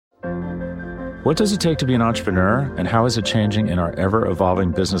What does it take to be an entrepreneur, and how is it changing in our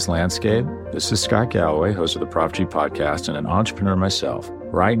ever-evolving business landscape? This is Scott Galloway, host of the Prop G podcast and an entrepreneur myself.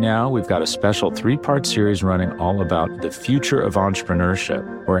 Right now, we've got a special 3-part series running all about the future of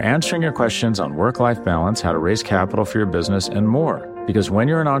entrepreneurship. We're answering your questions on work-life balance, how to raise capital for your business, and more. Because when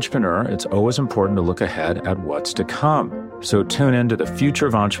you're an entrepreneur, it's always important to look ahead at what's to come. So tune in to the Future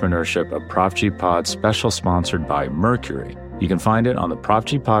of Entrepreneurship, a Prop G pod special sponsored by Mercury. You can find it on the Prop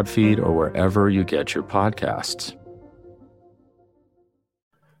G pod feed or wherever you get your podcasts.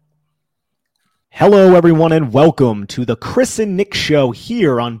 Hello, everyone, and welcome to the Chris and Nick Show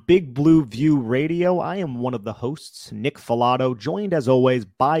here on Big Blue View Radio. I am one of the hosts, Nick Filato, joined as always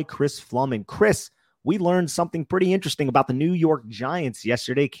by Chris Flum. And Chris, we learned something pretty interesting about the New York Giants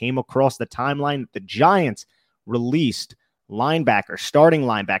yesterday. Came across the timeline that the Giants released starting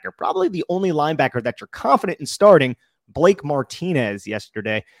linebacker, probably the only linebacker that you're confident in starting, Blake Martinez,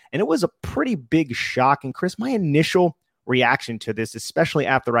 yesterday. And it was a pretty big shock. And Chris, my initial reaction to this, especially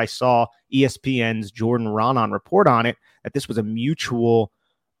after I saw ESPN's Jordan Raanan report on it, that this was a mutual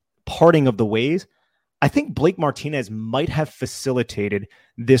parting of the ways, I think Blake Martinez might have facilitated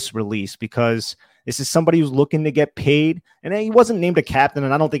this release because this is somebody who's looking to get paid, and he wasn't named a captain,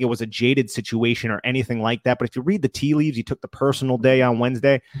 and I don't think it was a jaded situation or anything like that. But if you read the tea leaves, he took the personal day on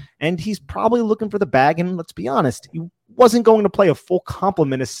Wednesday, and he's probably looking for the bag. And let's be honest, he wasn't going to play a full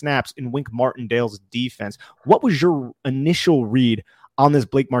complement of snaps in Wink Martindale's defense. What was your initial read on this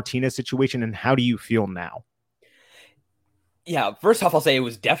Blake Martinez situation, and how do you feel now? Yeah, first off, I'll say it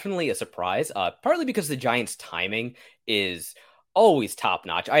was definitely a surprise, partly because the Giants' timing is always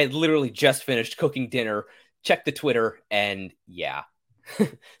top-notch. I had literally just finished cooking dinner, checked the Twitter, and yeah,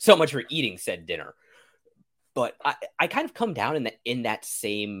 so much for eating said dinner. But I kind of come down in that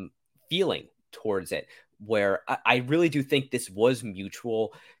same feeling towards it, where I really do think this was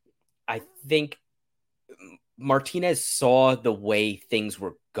mutual. I think Martinez saw the way things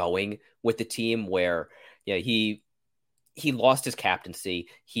were going with the team, where he lost his captaincy.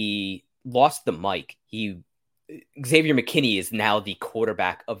 He lost the mic. Xavier McKinney is now the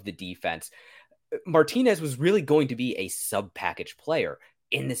quarterback of the defense. Martinez was really going to be a sub-package player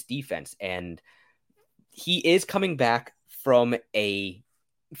in this defense, and he is coming back from an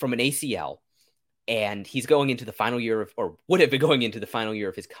ACL, and he's going into the final year would have been going into the final year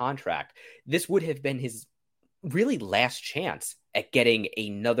of his contract. This would have been his really last chance at getting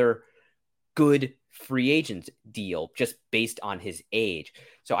another good free agent deal just based on his age.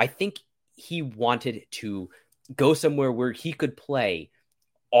 So I think he wanted to go somewhere where he could play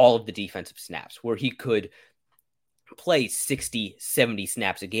all of the defensive snaps, where he could play 60, 70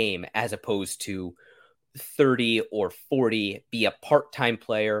 snaps a game, as opposed to 30 or 40, be a part-time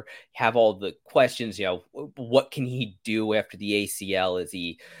player, have all the questions, what can he do after the ACL? Is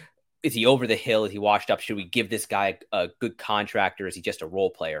he over the hill? Is he washed up? Should we give this guy a good contract, or is he just a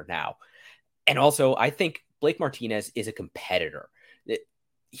role player now? And also, I think Blake Martinez is a competitor.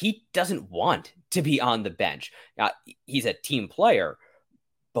 He doesn't want to be on the bench. Now, he's a team player,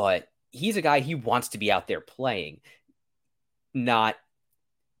 but he's a guy who wants to be out there playing, not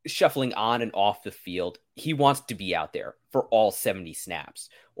shuffling on and off the field. He wants to be out there for all 70 snaps,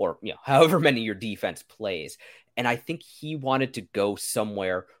 or however many your defense plays. And I think he wanted to go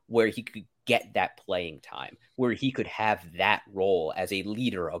somewhere where he could get that playing time, where he could have that role as a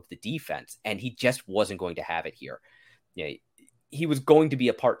leader of the defense. And he just wasn't going to have it here. He was going to be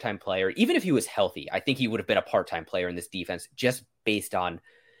a part-time player. Even if he was healthy, I think he would have been a part-time player in this defense, just based on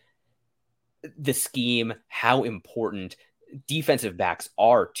the scheme, how important defensive backs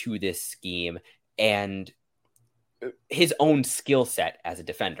are to this scheme, and his own skill set as a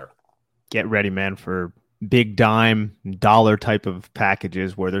defender. Get ready, man, for big dime dollar type of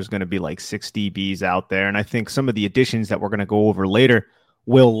packages where there's going to be like 6 DBs out there. And I think some of the additions that we're going to go over later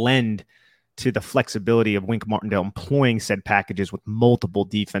will lend to the flexibility of Wink Martindale employing said packages with multiple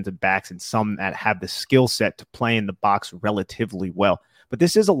defensive backs and some that have the skill set to play in the box relatively well. But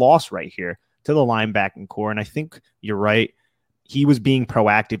this is a loss right here to the linebacking core. And I think you're right. He was being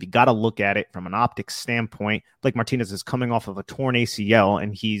proactive. You got to look at it from an optics standpoint. Blake Martinez is coming off of a torn ACL,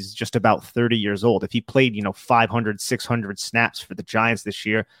 and he's just about 30 years old. If he played, 500, 600 snaps for the Giants this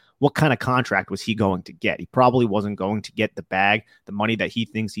year, what kind of contract was he going to get? He probably wasn't going to get the bag, the money that he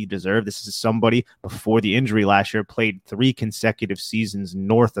thinks he deserved. This is somebody before the injury last year played 3 consecutive seasons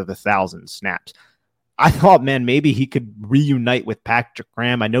north of 1,000 snaps. I thought, man, maybe he could reunite with Patrick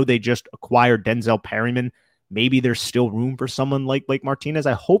Graham. I know they just acquired Denzel Perryman. Maybe there's still room for someone like Blake Martinez.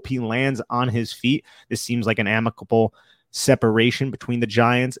 I hope he lands on his feet. This seems like an amicable separation between the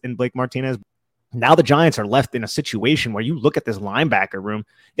Giants and Blake Martinez. Now the Giants are left in a situation where you look at this linebacker room,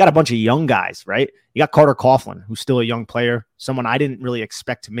 you got a bunch of young guys, right? You got Carter Coughlin, who's still a young player, someone I didn't really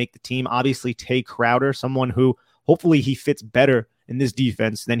expect to make the team. Obviously, Tay Crowder, someone who hopefully he fits better in this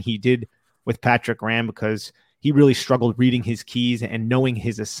defense than he did with Patrick Graham, because he really struggled reading his keys and knowing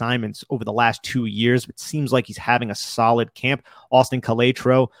his assignments over the last 2 years. It seems like he's having a solid camp. Austin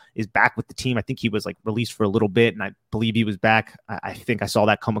Calatro is back with the team. I think he was released for a little bit, and I believe he was back. I think I saw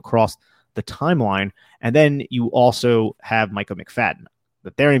that come across the timeline. And then you also have Micah McFadden.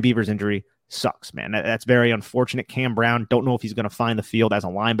 The Darien Beavers injury sucks, man. That's very unfortunate. Cam Brown, don't know if he's going to find the field as a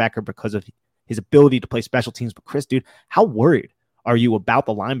linebacker because of his ability to play special teams. But Chris, dude, how worried are you about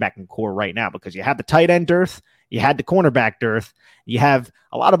the linebacking core right now? Because you have the tight end dearth, you had the cornerback dearth, you have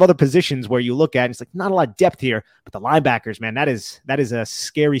a lot of other positions where you look at and it's like not a lot of depth here, but the linebackers, man, that is a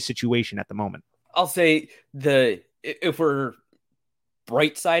scary situation at the moment. I'll say if we're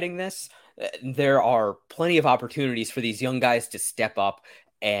bright siding this, there are plenty of opportunities for these young guys to step up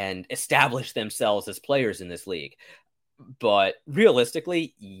and establish themselves as players in this league. But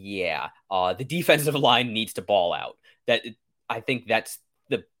realistically, the defensive line needs to ball out. I think that's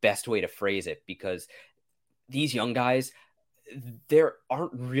the best way to phrase it, because these young guys, there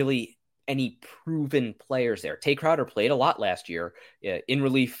aren't really any proven players there. Tay Crowder played a lot last year in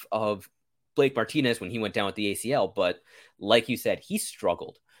relief of Blake Martinez when he went down with the ACL. But like you said, he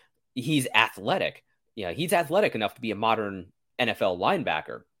struggled. He's athletic. He's athletic enough to be a modern NFL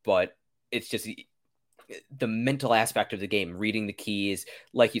linebacker, but it's just the mental aspect of the game, reading the keys,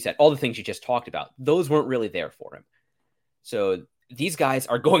 like you said, all the things you just talked about, those weren't really there for him. So these guys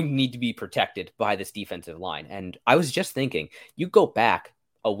are going to need to be protected by this defensive line. And I was just thinking, you go back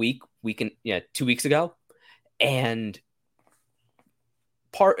a week and 2 weeks ago, and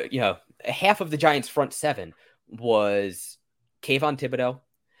half of the Giants' front seven was Kayvon Thibodeau,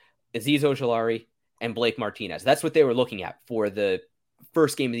 Azeez Ojulari, and Blake Martinez. That's what they were looking at for the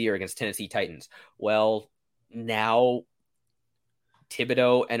first game of the year against Tennessee Titans. Well, now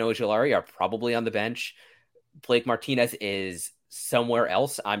Thibodeau and Ojulari are probably on the bench. Blake Martinez is somewhere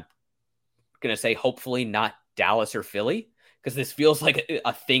else. I'm going to say hopefully not Dallas or Philly, because this feels like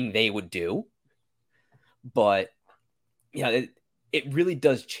a thing they would do. But it really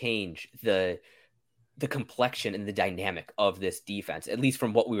does change the complexion and the dynamic of this defense, at least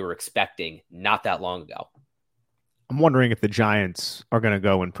from what we were expecting not that long ago. I'm wondering if the Giants are going to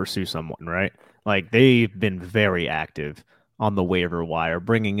go and pursue someone, right? Like, they've been very active on the waiver wire,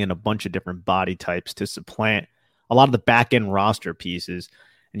 bringing in a bunch of different body types to supplant a lot of the back-end roster pieces.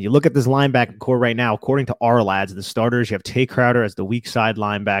 And you look at this linebacker core right now, according to our lads, the starters, you have Tay Crowder as the weak side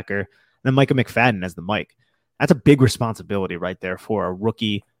linebacker, and then Micah McFadden as the Mike. That's a big responsibility right there for a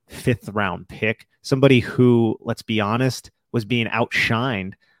rookie fifth-round pick, somebody who, let's be honest, was being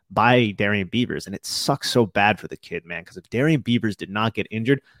outshined by Darien Beavers. And it sucks so bad for the kid, man, because if Darien Beavers did not get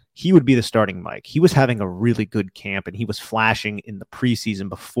injured, he would be the starting Mike. He was having a really good camp, and he was flashing in the preseason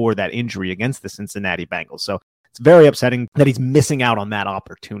before that injury against the Cincinnati Bengals. So it's very upsetting that he's missing out on that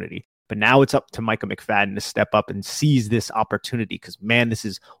opportunity. But now it's up to Micah McFadden to step up and seize this opportunity, because, man, this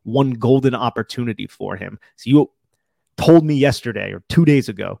is one golden opportunity for him. So you told me yesterday or 2 days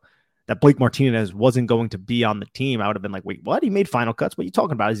ago that Blake Martinez wasn't going to be on the team. I would have been like, wait, what? He made final cuts? What are you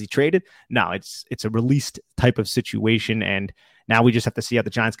talking about? Is he traded? No, it's a released type of situation. And now we just have to see how the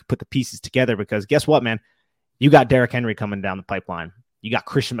Giants can put the pieces together, because guess what, man? You got Derrick Henry coming down the pipeline. You got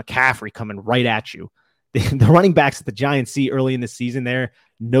Christian McCaffrey coming right at you. The running backs that the Giants see early in the season, they're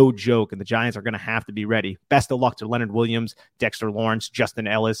no joke, and the Giants are going to have to be ready. Best of luck to Leonard Williams, Dexter Lawrence, Justin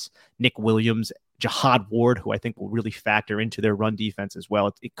Ellis, Nick Williams, Jihad Ward, who I think will really factor into their run defense as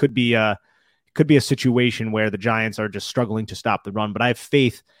well. It could be a situation where the Giants are just struggling to stop the run, but I have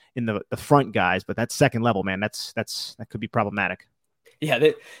faith in the front guys. But that second level, man, that could be problematic. Yeah,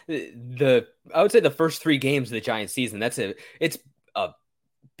 I would say the first 3 games of the Giants season, it's a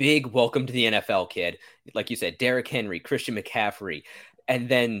big welcome to the NFL, kid. Like you said, Derrick Henry, Christian McCaffrey, and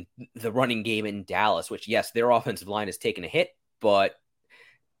then the running game in Dallas, which, yes, their offensive line has taken a hit, but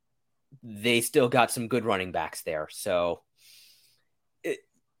they still got some good running backs there. So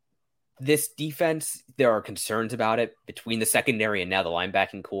this defense, there are concerns about it between the secondary and now the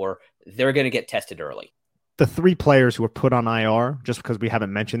linebacking core. They're going to get tested early. The 3 players who were put on IR, just because we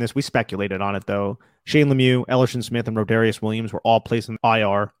haven't mentioned this, we speculated on it, though. Shane Lemieux, Ellerson Smith, and Rodarius Williams were all placed in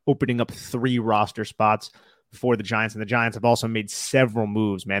IR, opening up 3 roster spots for the Giants. And the Giants have also made several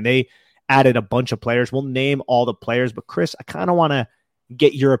moves, man. They added a bunch of players. We'll name all the players, but Chris, I kind of want to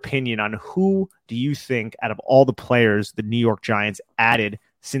get your opinion on who do you think, out of all the players the New York Giants added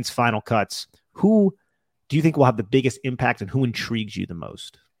since final cuts, who do you think will have the biggest impact and who intrigues you the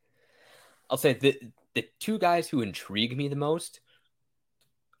most? I'll say the two guys who intrigue me the most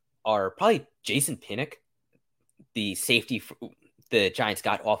are probably Jason Pinnock, the safety the Giants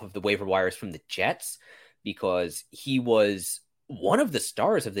got off of the waiver wires from the Jets, because he was one of the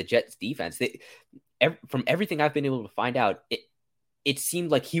stars of the Jets defense. From everything I've been able to find out, it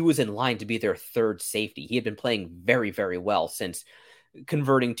seemed like he was in line to be their third safety. He had been playing very, very well since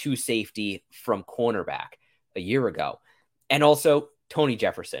converting to safety from cornerback a year ago. And also Tony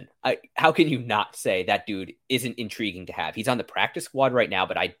Jefferson. How can you not say that dude isn't intriguing to have? He's on the practice squad right now,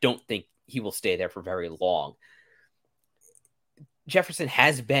 but I don't think he will stay there for very long. Jefferson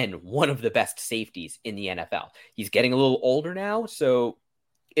has been one of the best safeties in the NFL. He's getting a little older now, so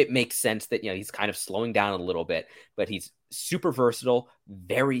it makes sense that, he's kind of slowing down a little bit, but he's super versatile,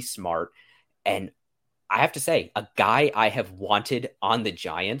 very smart. And I have to say, a guy I have wanted on the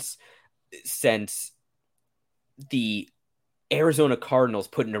Giants since the Arizona Cardinals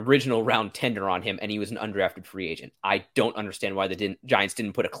put an original round tender on him and he was an undrafted free agent. I don't understand why the Giants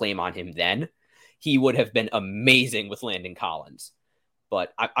didn't put a claim on him then. He would have been amazing with Landon Collins,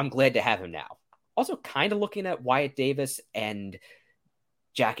 but I'm glad to have him now. Also kind of looking at Wyatt Davis and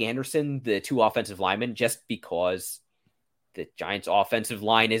Jack Anderson, the two offensive linemen, just because the Giants offensive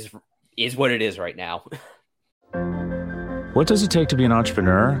line is what it is right now. What does it take to be an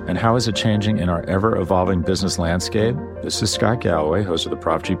entrepreneur, and how is it changing in our ever-evolving business landscape? This is Scott Galloway, host of the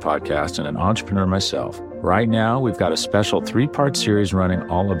Prop G podcast and an entrepreneur myself. Right now, we've got a special 3-part series running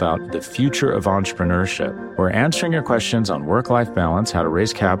all about the future of entrepreneurship. We're answering your questions on work-life balance, how to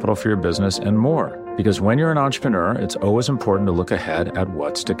raise capital for your business, and more. Because when you're an entrepreneur, it's always important to look ahead at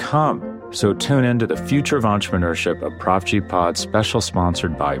what's to come. So tune in to the Future of Entrepreneurship, a Prop G pod special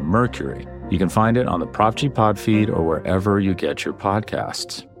sponsored by Mercury. You can find it on the Prop G Pod feed or wherever you get your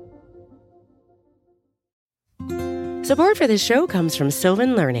podcasts. Support for this show comes from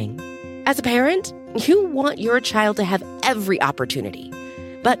Sylvan Learning. As a parent, you want your child to have every opportunity,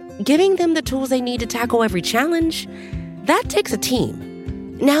 but giving them the tools they need to tackle every challenge, that takes a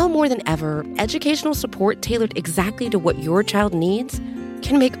team. Now more than ever, educational support tailored exactly to what your child needs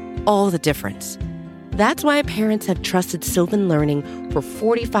can make all the difference. That's why parents have trusted Sylvan Learning for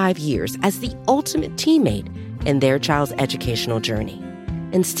 45 years as the ultimate teammate in their child's educational journey,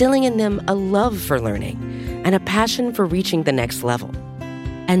 instilling in them a love for learning and a passion for reaching the next level.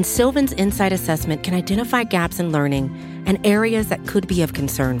 And Sylvan's Insight Assessment can identify gaps in learning and areas that could be of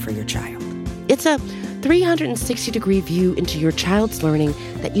concern for your child. It's a 360-degree view into your child's learning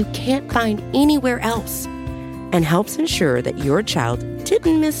that you can't find anywhere else, and helps ensure that your child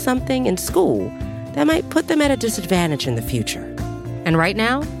didn't miss something in school that might put them at a disadvantage in the future. And right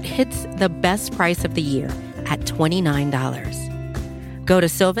now, it's the best price of the year at $29. Go to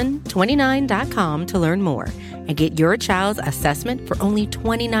sylvan29.com to learn more and get your child's assessment for only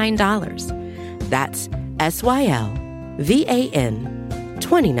 $29. That's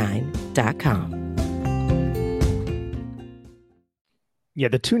SYLVAN29.com. Yeah,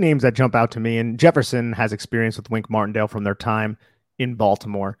 the two names that jump out to me, and Jefferson has experience with Wink Martindale from their time in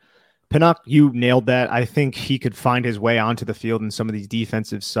Baltimore. Pinnock, you nailed that. I think he could find his way onto the field in some of these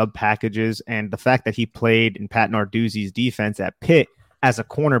defensive sub packages. And the fact that he played in Pat Narduzzi's defense at Pitt as a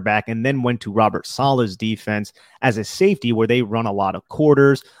cornerback and then went to Robert Saleh's defense as a safety, where they run a lot of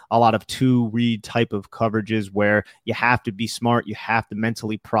quarters, a lot of two-read type of coverages where you have to be smart. You have to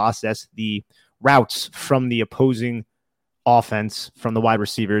mentally process the routes from the opposing offense, from the wide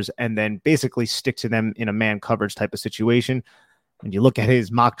receivers, and then basically stick to them in a man coverage type of situation. When you look at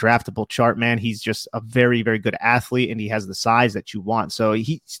his mock draftable chart, man, he's just a very, very good athlete, and he has the size that you want. So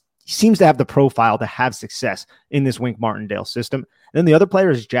he seems to have the profile to have success in this Wink Martindale system. And then the other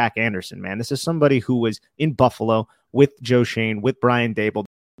player is Jack Anderson, man. This is somebody who was in Buffalo with Joe Schoen, with Brian Daboll.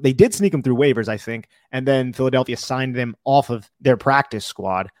 They did sneak him through waivers, I think, and then Philadelphia signed him off of their practice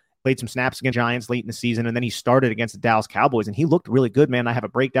squad. Played some snaps against Giants late in the season, and then he started against the Dallas Cowboys, and he looked really good, man. I have a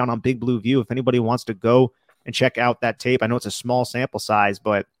breakdown on Big Blue View if anybody wants to go and check out that tape. I know it's a small sample size,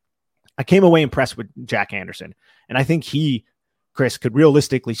 but I came away impressed with Jack Anderson. And I think he, Chris, could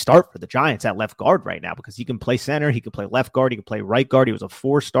realistically start for the Giants at left guard right now, because he can play center, he could play left guard, he could play right guard. He was a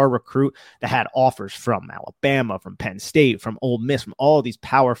 4-star recruit that had offers from Alabama, from Penn State, from Ole Miss, from all these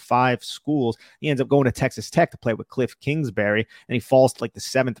Power 5 schools. He ends up going to Texas Tech to play with Cliff Kingsbury, and he falls to like the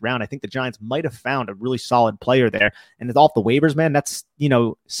 7th round. I think the Giants might have found a really solid player there. And it's off the waivers, man. That's,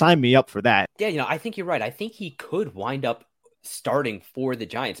 sign me up for that. Yeah, I think you're right. I think he could wind up starting for the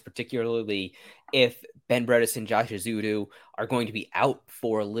Giants, particularly if Ben Bredes and Josh Ezeudu are going to be out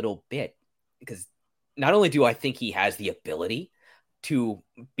for a little bit, because not only do I think he has the ability to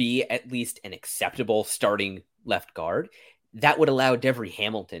be at least an acceptable starting left guard, that would allow Devery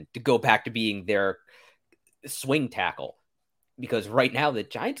Hamilton to go back to being their swing tackle. Because right now the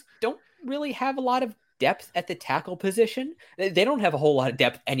Giants don't really have a lot of depth at the tackle position. They don't have a whole lot of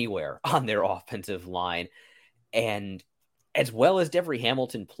depth anywhere on their offensive line. And as well as Devery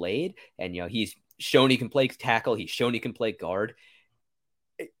Hamilton played, and he's shown he can play tackle, he's shown he can play guard,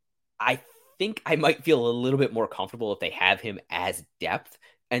 I think I might feel a little bit more comfortable if they have him as depth,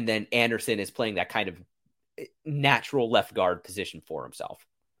 and then Anderson is playing that kind of natural left guard position for himself.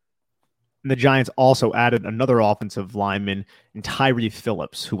 And the Giants also added another offensive lineman in Tyree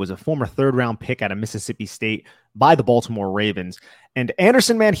Phillips, who was a former third-round pick out of Mississippi State by the Baltimore Ravens. And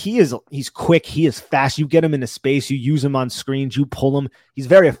Anderson, man, he's quick. He is fast. You get him into space. You use him on screens. You pull him. He's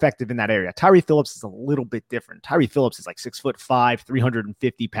very effective in that area. Tyree Phillips is a little bit different. Tyree Phillips is like 6'5",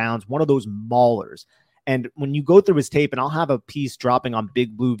 350 pounds, one of those maulers. And when you go through his tape, and I'll have a piece dropping on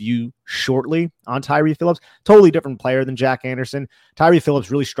Big Blue View shortly on Tyree Phillips, totally different player than Jack Anderson. Tyree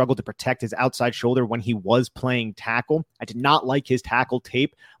Phillips really struggled to protect his outside shoulder when he was playing tackle. I did not like his tackle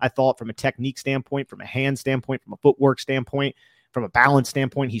tape. I thought from a technique standpoint, from a hand standpoint, from a footwork standpoint, from a balance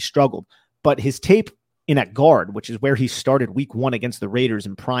standpoint, he struggled. But his tape in at guard, which is where he started week 1 against the Raiders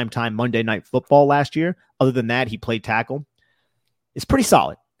in primetime Monday Night Football last year, other than that, he played tackle, is pretty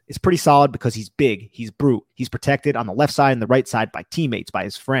solid. It's pretty solid because he's big, he's brute, he's protected on the left side and the right side by teammates, by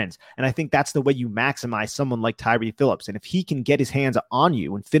his friends. And I think that's the way you maximize someone like Tyree Phillips. And if he can get his hands on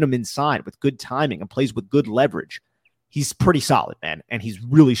you and fit him inside with good timing and plays with good leverage, he's pretty solid, man. And he's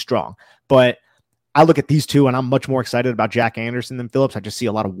really strong. But I look at these two and I'm much more excited about Jack Anderson than Phillips. I just see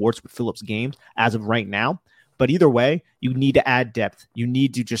a lot of warts with Phillips' games as of right now. But either way, you need to add depth. You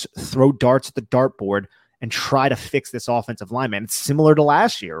need to just throw darts at the dartboard and try to fix this offensive line, man. It's similar to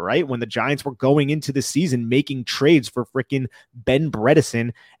last year, right? When the Giants were going into the season making trades for freaking Ben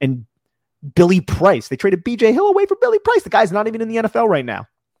Bredeson and Billy Price. They traded BJ Hill away for Billy Price. The guy's not even in the NFL right now.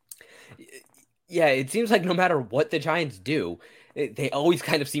 Yeah, it seems like no matter what the Giants do, they always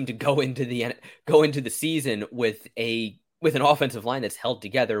kind of seem to go into the season with an offensive line that's held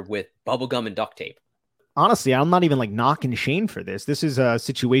together with bubblegum and duct tape. Honestly, I'm not even like knocking Shane for this. This is a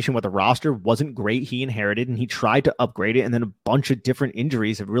situation where the roster wasn't great. He inherited and he tried to upgrade it. And then a bunch of different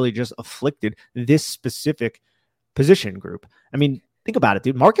injuries have really just afflicted this specific position group. I mean, think about it,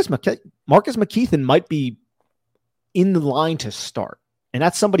 dude. Marcus McKeithen might be in the line to start. And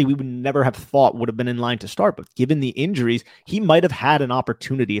that's somebody we would never have thought would have been in line to start. But given the injuries, he might have had an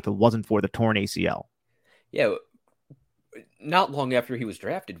opportunity if it wasn't for the torn ACL. Yeah. Not long after he was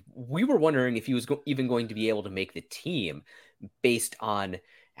drafted, we were wondering if he was even going to be able to make the team based on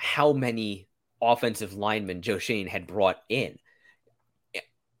how many offensive linemen Joe Schoen had brought in.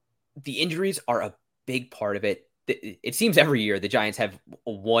 The injuries are a big part of it. It seems every year the Giants have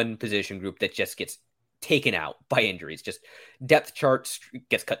one position group that just gets taken out by injuries. Just depth chart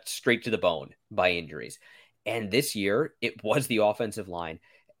gets cut straight to the bone by injuries. And this year it was the offensive line.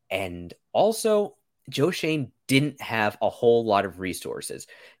 And also Joe Schoen didn't have a whole lot of resources.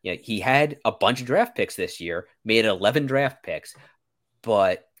 He had a bunch of draft picks this year, made 11 draft picks,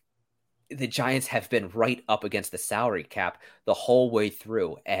 but the Giants have been right up against the salary cap the whole way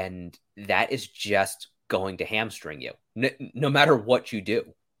through. And that is just going to hamstring you no matter what you do.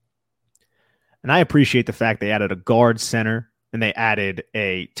 And I appreciate the fact they added a guard center and they added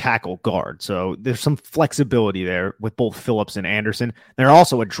a tackle guard. So there's some flexibility there with both Phillips and Anderson. They're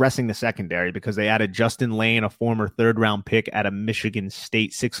also addressing the secondary because they added Justin Lane, a former third-round pick out of Michigan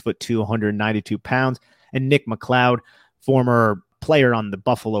State, 6'2", 192 pounds, and Nick McLeod, former player on the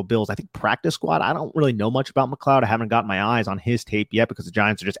Buffalo Bills, I think practice squad. I don't really know much about McLeod. I haven't got my eyes on his tape yet because the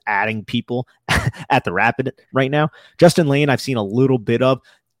Giants are just adding people at the rapid right now. Justin Lane, I've seen a little bit of.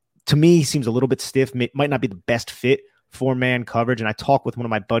 To me, he seems a little bit stiff, might not be the best fit for man coverage. And I talked with one of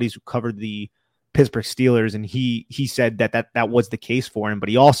my buddies who covered the Pittsburgh Steelers, and he said that was the case for him. But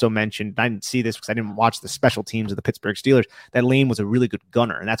he also mentioned, I didn't see this because I didn't watch the special teams of the Pittsburgh Steelers, that Lane was a really good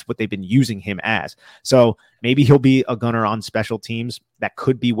gunner, and that's what they've been using him as. So maybe he'll be a gunner on special teams. That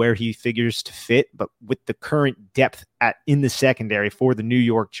could be where he figures to fit. But with the current depth in the secondary for the New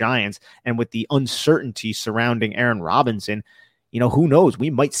York Giants, and with the uncertainty surrounding Aaron Robinson, who knows? We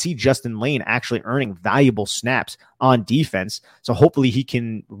might see Justin Lane actually earning valuable snaps on defense. So hopefully he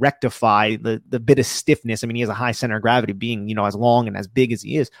can rectify the bit of stiffness. I mean, he has a high center of gravity being, as long and as big as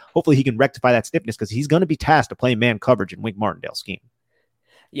he is. Hopefully he can rectify that stiffness because he's going to be tasked to play man coverage in Wink Martindale's scheme.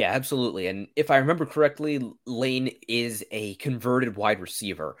 Yeah, absolutely. And if I remember correctly, Lane is a converted wide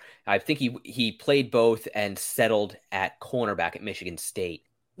receiver. I think he played both and settled at cornerback at Michigan State.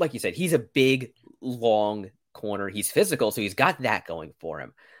 Like you said, he's a big, long corner. He's physical, so he's got that going for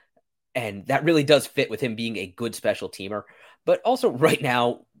him. And that really does fit with him being a good special teamer. But also right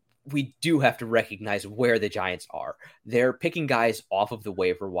now, we do have to recognize where the Giants are. They're picking guys off of the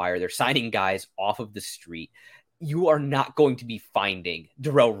waiver wire. They're signing guys off of the street. You are not going to be finding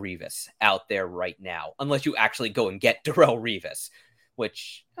Darrelle Revis out there right now, unless you actually go and get Darrelle Revis,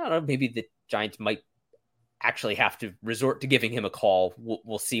 which, I don't know, maybe the Giants might actually have to resort to giving him a call.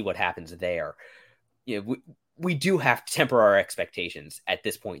 We'll see what happens there. We do have to temper our expectations at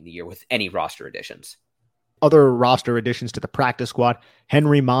this point in the year with any roster additions. Other roster additions to the practice squad.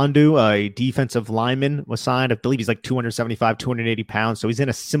 Henry Mondu, a defensive lineman, was signed. I believe he's like 275, 280 pounds. So he's in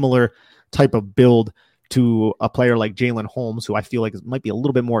a similar type of build to a player like Jalen Holmes, who I feel like might be a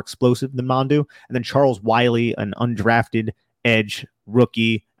little bit more explosive than Mondu. And then Charles Wiley, an undrafted edge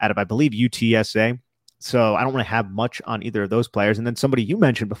rookie out of, I believe, UTSA. So I don't really have much on either of those players. And then somebody you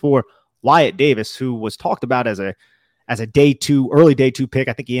mentioned before, Wyatt Davis, who was talked about as a early day two pick.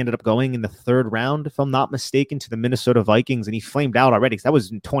 I think he ended up going in the third round, if I'm not mistaken, to the Minnesota Vikings, and he flamed out already. That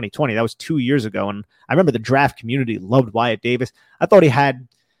was in 2020. That was 2 years ago. And I remember the draft community loved Wyatt Davis. I thought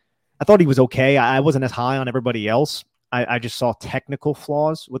he was okay. I wasn't as high on everybody else. I just saw technical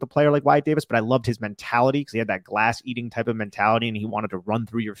flaws with a player like Wyatt Davis, but I loved his mentality because he had that glass eating type of mentality and he wanted to run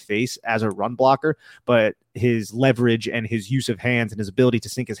through your face as a run blocker. But his leverage and his use of hands and his ability to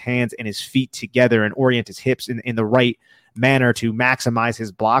sink his hands and his feet together and orient his hips in the right manner to maximize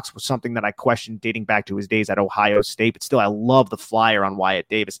his blocks was something that I questioned dating back to his days at Ohio State. But still, I love the flyer on Wyatt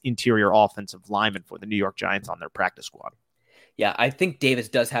Davis, interior offensive lineman for the New York Giants on their practice squad. Yeah, I think Davis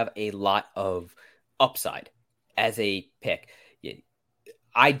does have a lot of upside as a pick.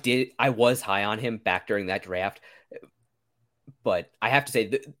 I was high on him back during that draft, but I have to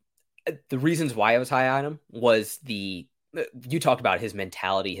say the reasons why I was high on him was you talked about his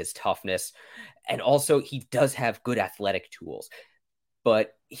mentality, his toughness, and also he does have good athletic tools,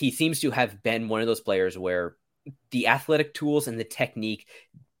 but he seems to have been one of those players where the athletic tools and the technique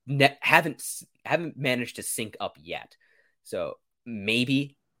haven't managed to sync up yet. So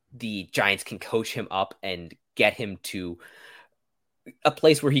maybe the Giants can coach him up and get him to a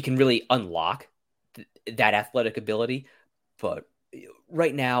place where he can really unlock that athletic ability. But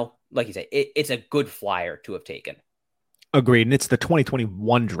right now, like you say, it's a good flyer to have taken. Agreed. And it's the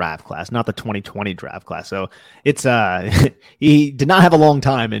 2021 draft class, not the 2020 draft class. So it's he did not have a long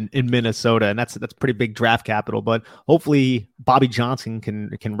time in Minnesota, and that's pretty big draft capital. But hopefully Bobby Johnson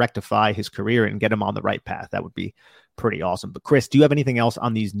can rectify his career and get him on the right path. That would be pretty awesome. But Chris, do you have anything else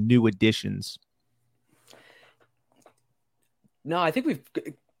on these new additions? No, I think we've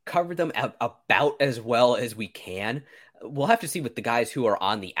covered them about as well as we can. We'll have to see with the guys who are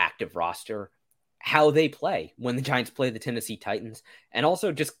on the active roster how they play when the Giants play the Tennessee Titans, and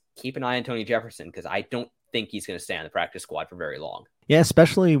also just keep an eye on Tony Jefferson, because I don't think he's going to stay on the practice squad for very long. Yeah,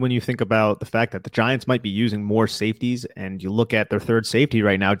 especially when you think about the fact that the Giants might be using more safeties, and you look at their third safety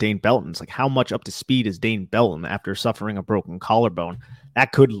right now, Dane Belton. It's like, how much up to speed is Dane Belton after suffering a broken collarbone?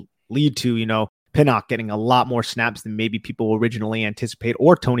 That could lead to, Pinnock getting a lot more snaps than maybe people originally anticipate,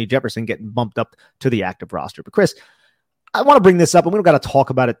 or Tony Jefferson getting bumped up to the active roster. But Chris, I want to bring this up, and we don't got to talk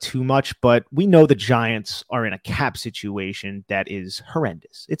about it too much, but we know the Giants are in a cap situation that is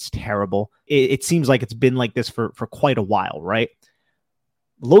horrendous. It's terrible. It seems like it's been like this for quite a while, right?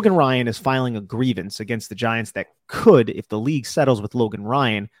 Logan Ryan is filing a grievance against the Giants that could, if the league settles with Logan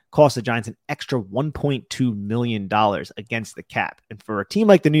Ryan, cost the Giants an extra $1.2 million against the cap. And for a team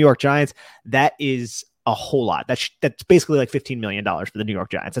like the New York Giants, that is a whole lot. That's basically like $15 million for the New York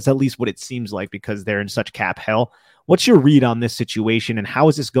Giants. That's at least what it seems like, because they're in such cap hell. What's your read on this situation, and how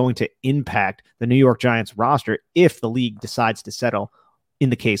is this going to impact the New York Giants roster if the league decides to settle in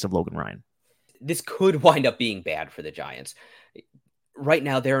the case of Logan Ryan? This could wind up being bad for the Giants. Right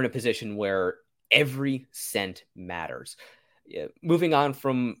now, they're in a position where every cent matters. Moving on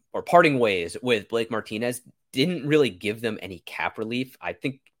from, or parting ways with Blake Martinez didn't really give them any cap relief. I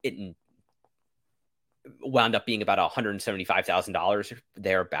think it wound up being about $175,000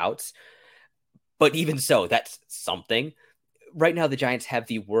 thereabouts. But even so, that's something. Right now, the Giants have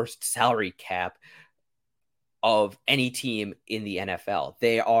the worst salary cap of any team in the NFL.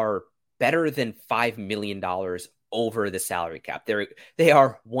 They are better than $5 million over the salary cap. They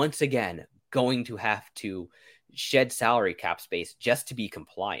are once again going to have to shed salary cap space just to be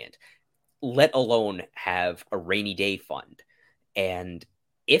compliant, let alone have a rainy day fund. And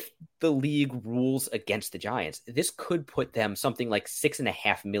if the league rules against the Giants, this could put them something like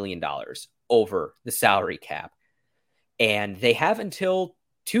 $6.5 million over the salary cap. And they have until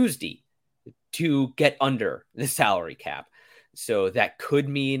Tuesday to get under the salary cap. So that could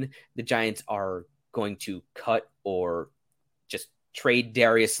mean the Giants are going to cut or just trade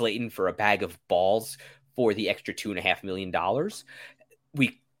Darius Slayton for a bag of balls for the extra $2.5 million.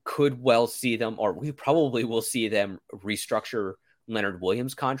 We could well see them, or we probably will see them restructure Leonard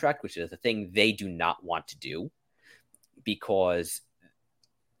Williams' contract, which is a thing they do not want to do, because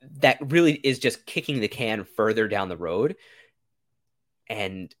that really is just kicking the can further down the road.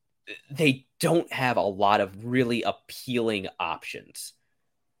 And they don't have a lot of really appealing options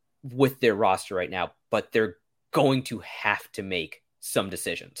with their roster right now, but they're going to have to make some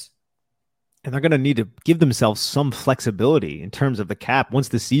decisions. And they're going to need to give themselves some flexibility in terms of the cap once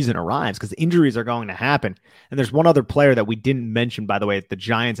the season arrives, because injuries are going to happen. And there's one other player that we didn't mention, by the way, that the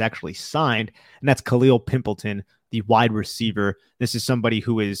Giants actually signed, and that's Khalil Pimpleton, the wide receiver. This is somebody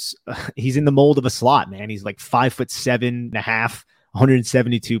who is, he's in the mold of a slot, man. He's like 5'7.5",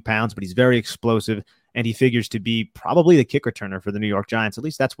 172 pounds, but he's very explosive. And he figures to be probably the kick returner for the New York Giants. At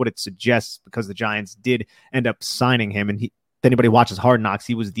least that's what it suggests, because the Giants did end up signing him. And if anybody watches Hard Knocks,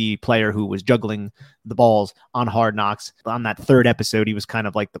 he was the player who was juggling the balls on Hard Knocks. On that third episode, he was kind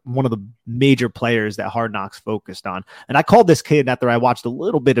of like one of the major players that Hard Knocks focused on. And I called this kid after I watched a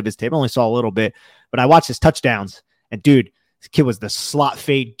little bit of his tape. I only saw a little bit, but I watched his touchdowns. And dude, this kid was the slot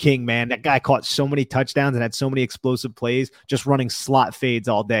fade king, man. That guy caught so many touchdowns and had so many explosive plays just running slot fades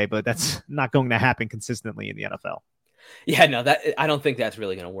all day. But that's not going to happen consistently in the NFL. Yeah, no, that I don't think that's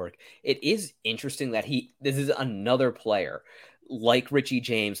really going to work. It is interesting that this is another player like Richie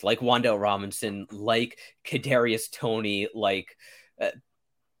James, like Wan'Dale Robinson, like Kadarius Toney, like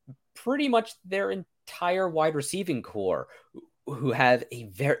pretty much their entire wide receiving core, who has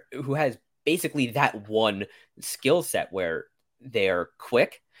basically that one skill set where they're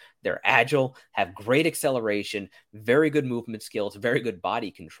quick, they're agile, have great acceleration, very good movement skills, very good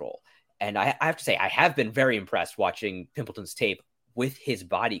body control. And I have to say, I have been very impressed watching Pimpleton's tape with his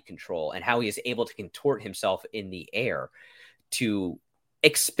body control and how he is able to contort himself in the air to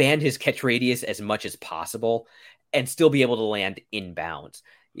expand his catch radius as much as possible and still be able to land inbounds.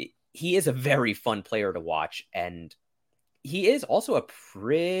 He is a very fun player to watch, and he is also a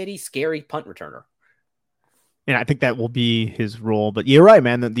pretty scary punt returner. And I think that will be his role. But you're right,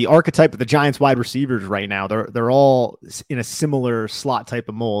 man. The archetype of the Giants wide receivers right now, they're all in a similar slot type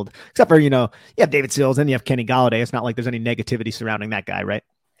of mold, except for, you have David Sills and you have Kenny Golladay. It's not like there's any negativity surrounding that guy, right?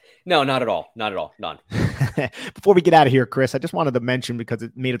 No, not at all. Not at all. None. Before we get out of here, Chris, I just wanted to mention, because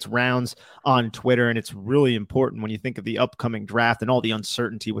it made its rounds on Twitter, and it's really important when you think of the upcoming draft and all the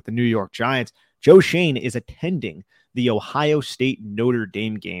uncertainty with the New York Giants. Joe Schoen is attending the Ohio State Notre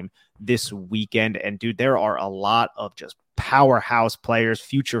Dame game this weekend. And dude, there are a lot of just powerhouse players,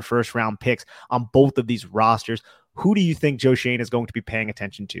 future first round picks on both of these rosters. Who do you think Joe Schoen is going to be paying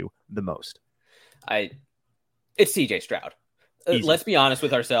attention to the most? It's CJ Stroud. Let's be honest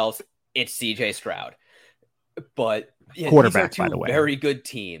with ourselves. It's CJ Stroud. But quarterback, these are two by the way, very good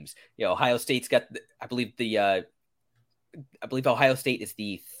teams. Ohio State's got, I believe Ohio State is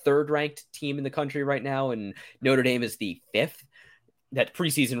the third ranked team in the country right now, and Notre Dame is the fifth. That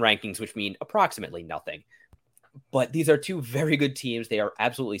preseason rankings, which mean approximately nothing. But these are two very good teams. They are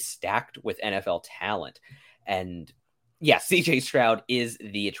absolutely stacked with NFL talent. And yeah, CJ Stroud is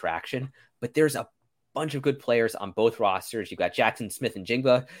the attraction, but there's a bunch of good players on both rosters. You've got Jackson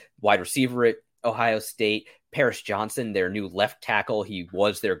Smith-Njigba, wide receiver at Ohio State, Paris Johnson, their new left tackle. He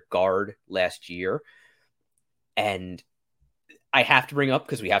was their guard last year. And I have to bring up,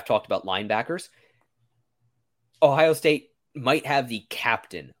 because we have talked about linebackers, Ohio State might have the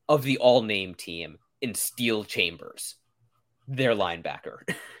captain of the all-name team in Steel Chambers, their linebacker.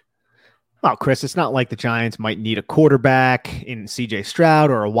 Well, Chris, it's not like the Giants might need a quarterback in CJ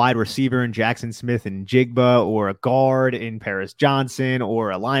Stroud, or a wide receiver in Jackson Smith-Njigba, or a guard in Paris Johnson,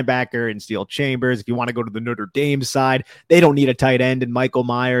 or a linebacker in Steel Chambers. If you want to go to the Notre Dame side, they don't need a tight end in Michael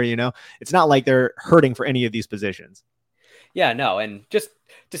Mayer. It's not like they're hurting for any of these positions. Yeah, no. And just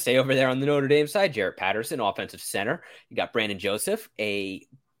to stay over there on the Notre Dame side, Jarrett Patterson, offensive center. You got Brandon Joseph, a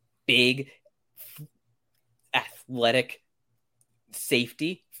big, athletic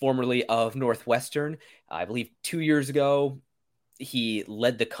safety, formerly of Northwestern. I believe 2 years ago, he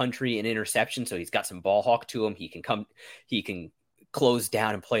led the country in interception, so he's got some ball hawk to him. He can close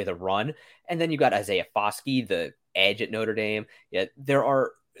down and play the run. And then you got Isaiah Foskey, the edge at Notre Dame. Yeah, there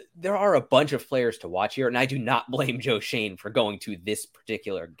are a bunch of players to watch here, and I do not blame Joe Schoen for going to this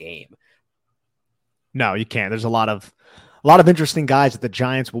particular game. No, you can't. There's a lot of interesting guys that the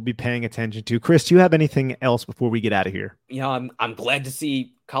Giants will be paying attention to. Chris, do you have anything else before we get out of here? I'm glad to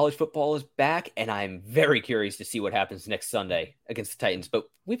see college football is back, and I'm very curious to see what happens next Sunday against the Titans. But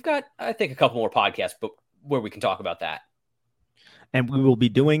we've got, I think, a couple more podcasts where we can talk about that. And we will be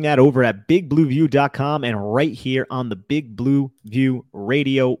doing that over at bigblueview.com and right here on the Big Blue View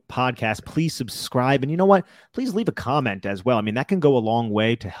Radio podcast. Please subscribe. And you know what? Please leave a comment as well. I mean, that can go a long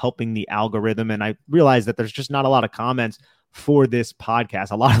way to helping the algorithm. And I realize that there's just not a lot of comments for this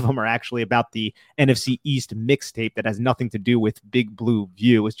podcast. A lot of them are actually about the NFC East mixtape that has nothing to do with Big Blue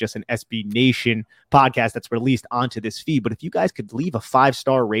View. It's just an SB Nation podcast that's released onto this feed. But if you guys could leave a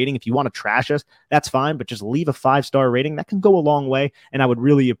 5-star rating, if you want to trash us, that's fine, but just leave a 5-star rating. That can go a long way, and I would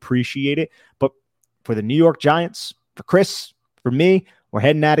really appreciate it. But for the New York Giants, for Chris, for me, we're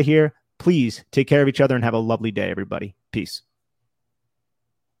heading out of here. Please take care of each other and have a lovely day, everybody. Peace.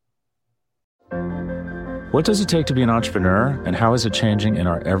 What does it take to be an entrepreneur, and how is it changing in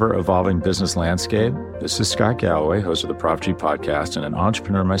our ever-evolving business landscape? This is Scott Galloway, host of the Prop G podcast and an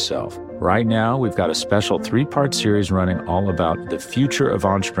entrepreneur myself. Right now, we've got a special 3-part series running all about the future of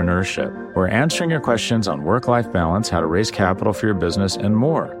entrepreneurship. We're answering your questions on work-life balance, how to raise capital for your business, and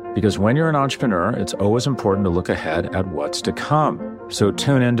more. Because when you're an entrepreneur, it's always important to look ahead at what's to come. So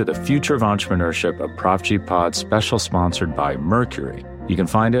tune in to the Future of Entrepreneurship, a Prop G Pod special sponsored by Mercury. You can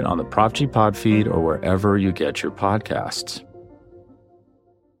find it on the Prop G Pod feed or wherever you get your podcasts.